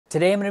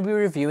Today I'm going to be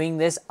reviewing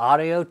this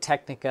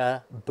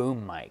Audio-Technica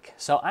boom mic.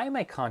 So I'm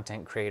a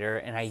content creator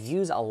and I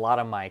use a lot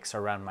of mics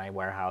around my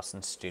warehouse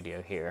and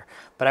studio here,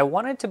 but I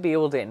wanted to be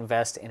able to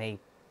invest in a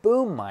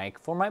boom mic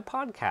for my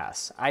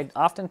podcasts. I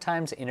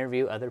oftentimes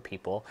interview other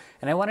people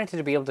and I wanted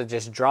to be able to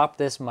just drop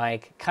this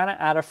mic kind of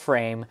out of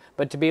frame,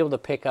 but to be able to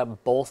pick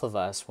up both of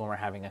us when we're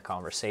having a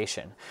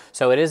conversation.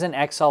 So it is an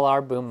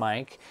XLR boom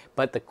mic,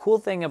 but the cool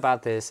thing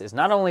about this is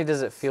not only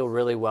does it feel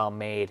really well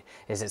made,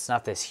 is it's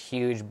not this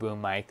huge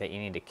boom mic that you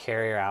need to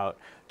carry out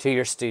to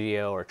your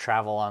studio or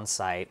travel on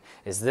site,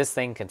 is this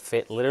thing can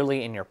fit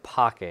literally in your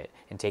pocket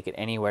and take it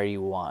anywhere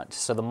you want.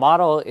 So the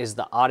model is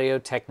the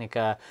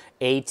Audio-Technica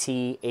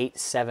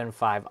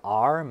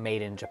AT875R,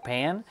 made in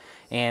Japan,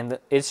 and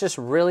it just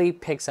really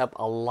picks up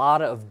a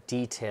lot of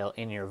detail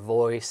in your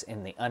voice,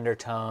 in the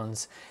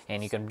undertones,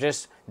 and you can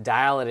just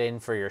dial it in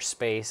for your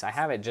space. I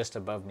have it just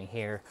above me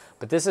here,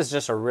 but this is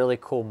just a really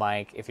cool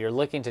mic. If you're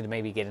looking to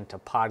maybe get into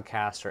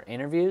podcasts or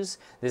interviews,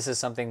 this is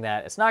something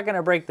that it's not going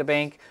to break the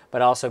bank,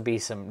 but also be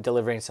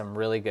delivering some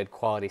really good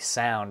quality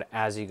sound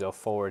as you go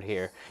forward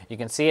here. You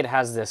can see it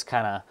has this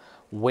kind of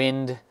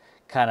wind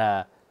kind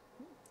of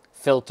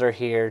filter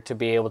here to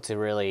be able to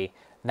really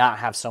not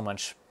have so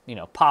much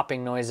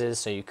popping noises,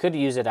 so you could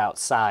use it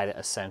outside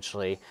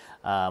essentially.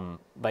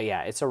 But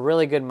yeah, it's a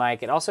really good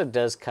mic. It also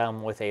does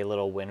come with a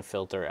little wind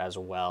filter as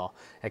well.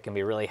 It can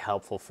be really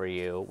helpful for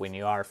you when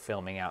you are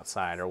filming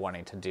outside or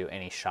wanting to do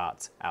any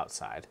shots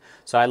outside.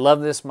 So I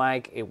love this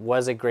mic. It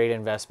was a great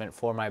investment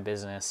for my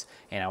business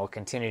and I will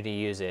continue to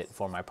use it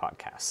for my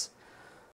podcasts.